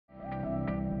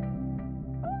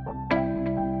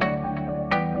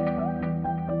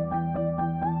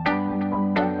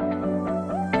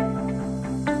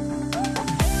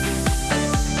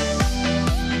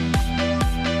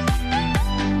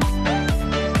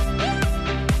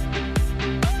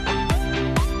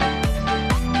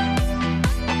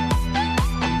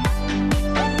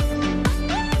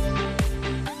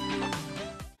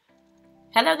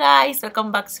Hello guys,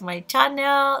 welcome back to my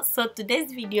channel. So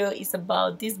today's video is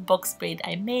about this box braid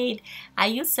I made. I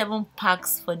used 7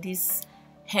 packs for this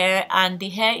hair, and the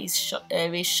hair is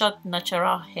a short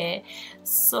natural hair.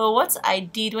 So what I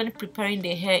did when preparing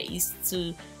the hair is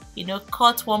to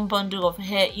cut one bundle of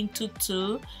hair into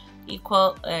 2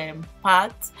 equal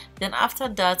parts. Then after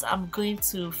that, I'm going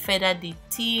to feather the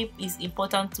tip. It's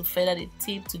important to feather the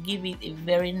tip to give it a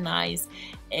very nice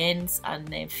ends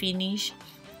and finish.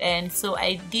 And so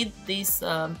I did this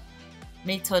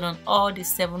method on all the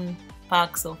 7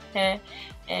 packs of hair,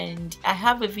 and I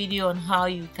have a video on how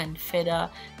you can feather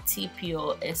tip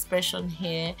your Xpression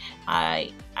hair.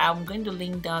 I'm going to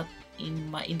link that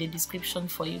in the description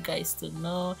for you guys to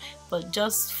know, but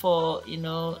just for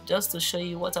just to show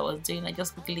you what I was doing, I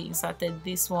just quickly inserted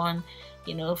this one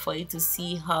for you to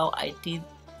see how I did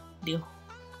the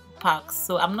packs.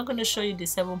 So I'm not going to show you the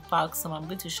 7 packs, so I'm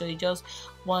going to show you just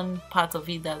one part of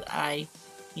it that I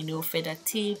feather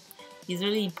tip. It's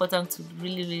really important to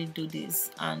really do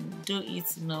this and do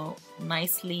it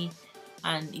nicely,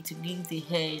 and it will give the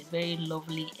hair a very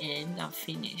lovely end and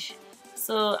finish.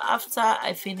 So after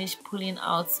I finish pulling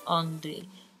out on the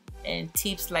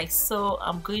tips like so,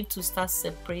 I'm going to start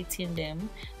separating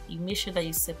them. You make sure that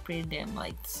you separate them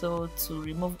like so to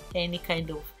remove any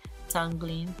kind of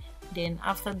tangling. Then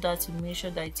after that, you make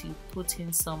sure that you put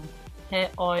in some hair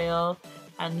oil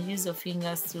and use your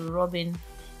fingers to rub in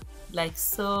like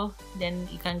so. Then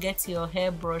you can get your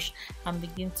hairbrush and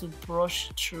begin to brush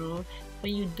through.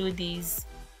 When you do this,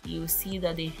 you see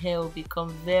that the hair will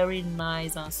become very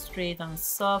nice and straight and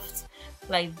soft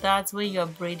like that. When you're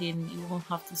braiding, you won't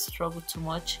have to struggle too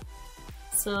much.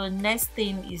 So next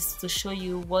thing is to show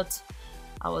you what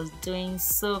I was doing.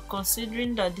 So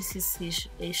considering that this is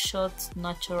a short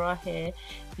natural hair,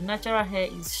 the natural hair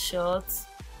is short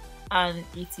and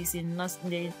it is in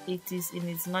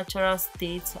its natural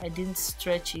state. I didn't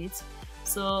stretch it.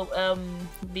 So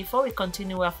before we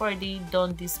continue, I've already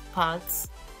done these parts.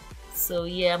 So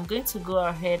yeah, I'm going to go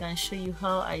ahead and show you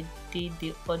how I did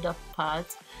the other part,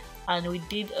 and we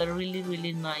did a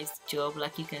really nice job.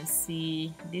 Like you can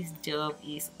see, this job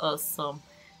is awesome,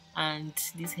 and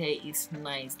this hair is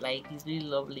nice, like it's really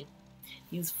lovely,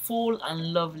 it's full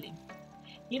and lovely.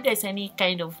 If there's any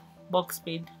kind of box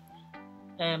braid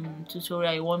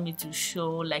tutorial you want me to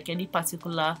show, like any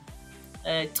particular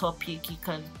topic, you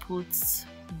can put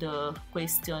the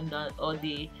question or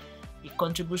the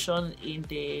contribution in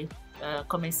the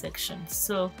comment section.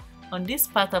 So on this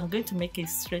part, I'm going to make a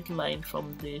straight line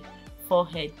from the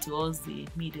forehead towards the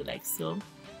middle like so,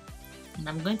 and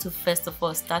I'm going to first of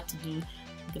all start to do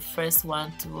the first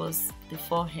one towards the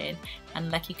forehead.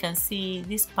 And like you can see,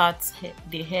 this part,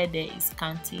 the hair there is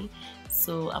scanty,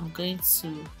 so I'm going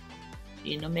to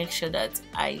make sure that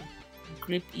I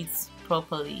grip it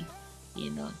properly,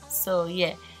 so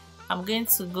yeah, I'm going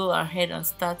to go ahead and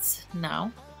start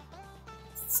now.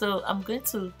 So I'm going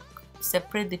to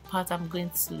separate the part I'm going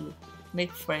to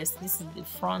make first. This is the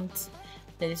front.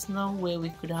 There is no way we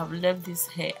could have left this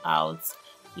hair out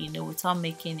without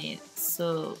making it.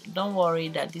 So don't worry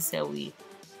that this hair will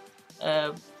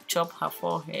chop her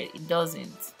forehead. It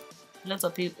doesn't. A lot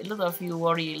of you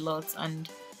worry a lot and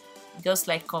just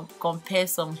like compare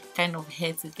some kind of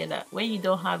hair together. When you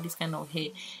don't have this kind of hair,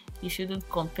 you shouldn't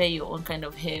compare your own kind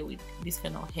of hair with this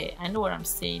kind of hair. I know what I'm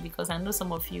saying, because I know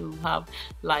some of you have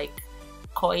like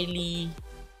coily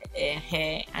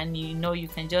hair, and you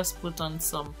can just put on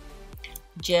some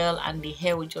gel and the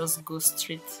hair will just go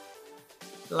straight,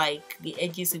 like the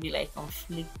edges will be like on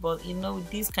flick. But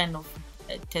this kind of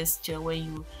texture, where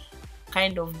you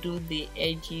kind of do the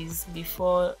edges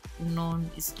before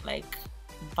noon, is like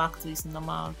back to its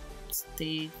normal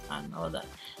state and all that.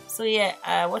 So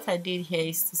yeah, what I did here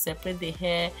is to separate the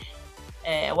hair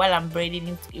while I'm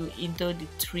braiding into the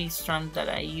 3 strands that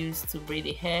I used to braid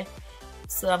the hair.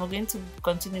 So I'm going to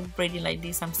continue braiding like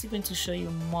this. I'm still going to show you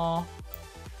more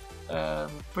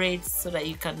braids so that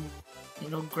you can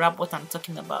grab what I'm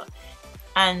talking about.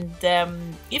 And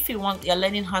if you're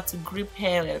learning how to grip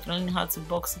hair, you're learning how to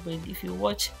box braid, if you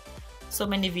watch so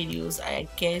many videos, I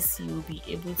guess you'll be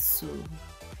able to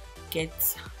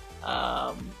get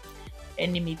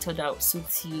any method that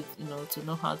suits you, to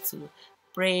know how to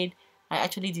braid. I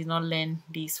actually did not learn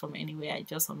this from anywhere. I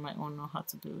just on my own know how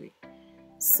to do it.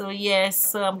 So yes,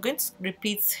 so I'm going to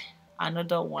repeat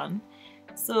another one.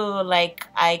 So like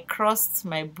I crossed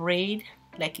my braid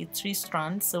like a 3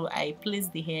 strands, so I place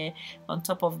the hair on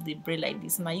top of the braid like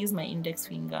this, and I use my index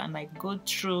finger and I go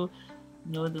through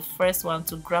the first one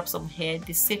to grab some hair,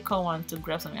 the second one to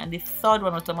grab some hair, and the third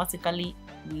one automatically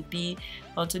will be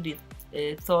onto the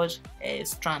third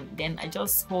strand. Then I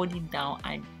just hold it down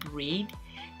and braid,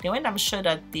 Then when I'm sure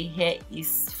that the hair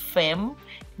is firm,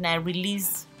 and I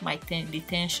release the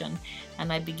tension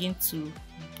and I begin to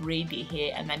braid the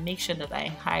hair, and I make sure that I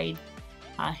hide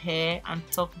her hair and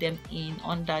tuck them in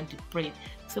under the braid.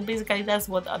 So basically that's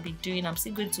what I'll be doing. I'm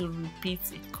still going to repeat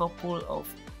a couple of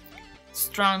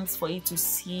strands for you to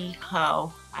see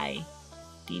how I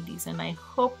did this, and I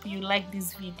hope you like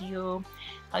this video.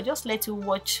 I'll just let you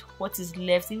watch what is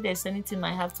left. If there's anything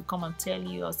I have to come and tell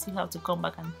you, I'll still have to come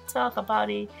back and talk about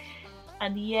it.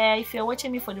 And yeah, if you're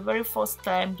watching me for the very first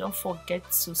time, don't forget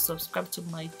to subscribe to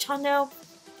my channel.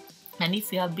 And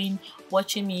if you have been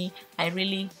watching me, I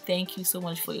really thank you so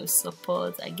much for your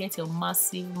support. I get your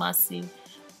massive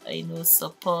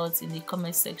support in the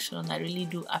comment section. I really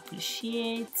do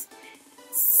appreciate.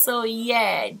 So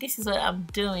yeah, this is what I'm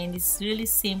doing. It's really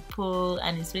simple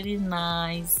and it's really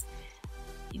nice.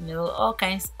 All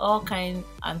kinds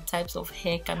and types of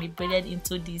hair can be braided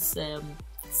into this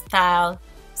style.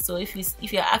 So if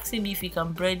you're asking me if you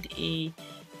can braid a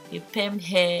permed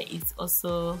hair, it's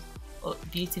also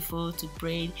beautiful to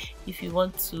braid. If you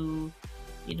want to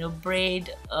braid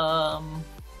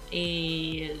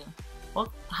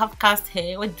half cast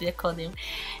hair, what do they call them,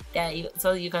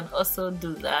 so you can also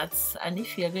do that. And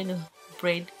if you're going to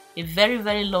braid a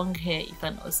very long hair, you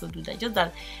can also do that. Just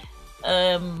that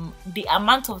the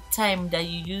amount of time that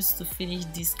you use to finish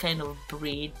this kind of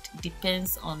braid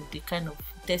depends on the kind of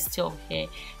texture of hair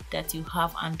that you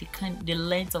have, and the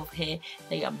length of hair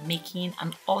that you are making,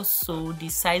 and also the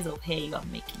size of hair you are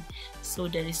making. So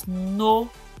there is no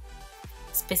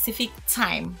specific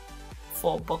time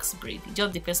for box braid. It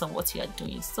just depends on what you are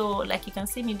doing. So like you can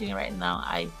see me doing right now,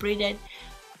 I braided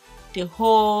the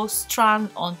whole strand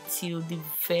until the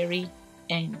very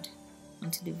end.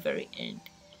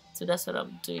 So that's what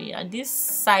I'm doing. And this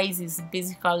size is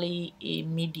basically a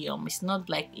medium. It's not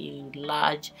like a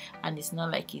large and it's not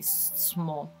like a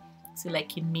small. It's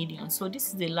like a medium. So this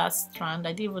is the last strand.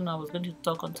 I didn't even know I was going to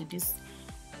talk onto this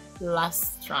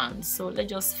last strand. So let's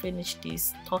just finish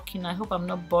this talking. I hope I'm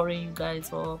not boring you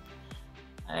guys up.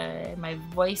 My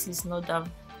voice is not that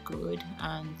good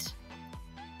and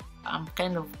I'm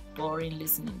kind of boring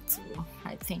listening to,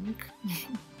 I think.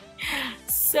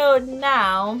 So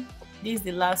now this is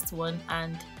the last one,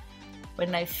 and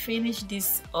when I finish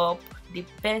this up, the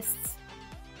best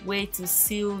way to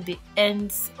seal the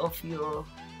ends of your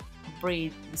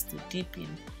braid is to dip in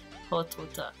hot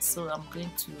water. So I'm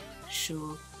going to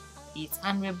show it,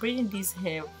 and we're braiding this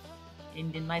hair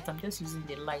in the night. I'm just using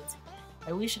the light.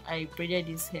 I wish I braided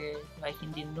this hair like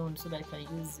in the noon so that I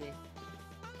can use the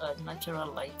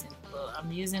natural lighting, but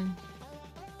I'm using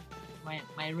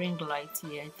my ring light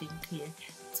here, I think, here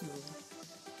to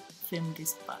film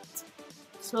this part.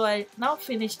 So I now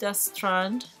finished that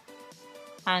strand,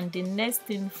 and the next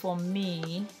thing for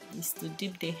me is to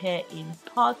dip the hair in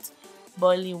hot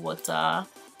boiling water.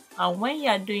 And when you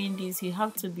are doing this, you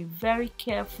have to be very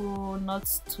careful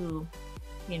not to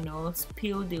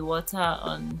spill the water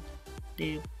on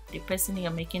the person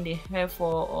you're making the hair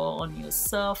for or on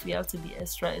yourself. You have to be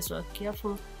extra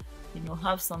careful.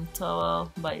 Have some towel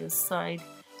by your side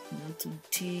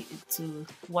to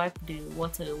wipe the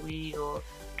water away or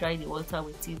dry the water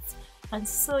with it. And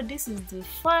so this is the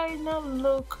final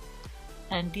look,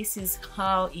 and this is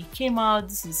how it came out.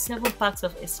 This is 7 packs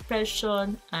of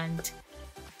Xpression, and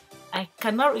I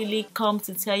cannot really come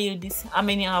to tell you this how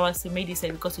many hours we made this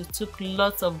hair, because we took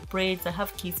lots of braids. I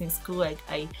have kids in school.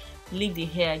 I leave the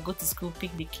hair, I go to school,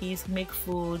 pick the kids, make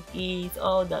food, eat,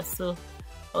 all that, so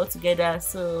all together.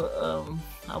 So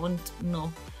I won't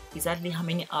know exactly how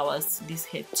many hours this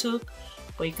hair took,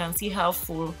 but you can see how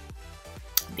full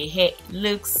the hair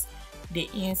looks. The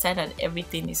inside and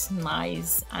everything is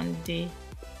nice, and the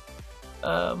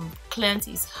client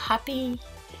is happy.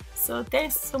 So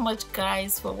thanks so much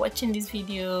guys for watching this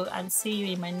video, and see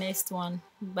you in my next one.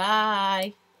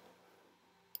 Bye.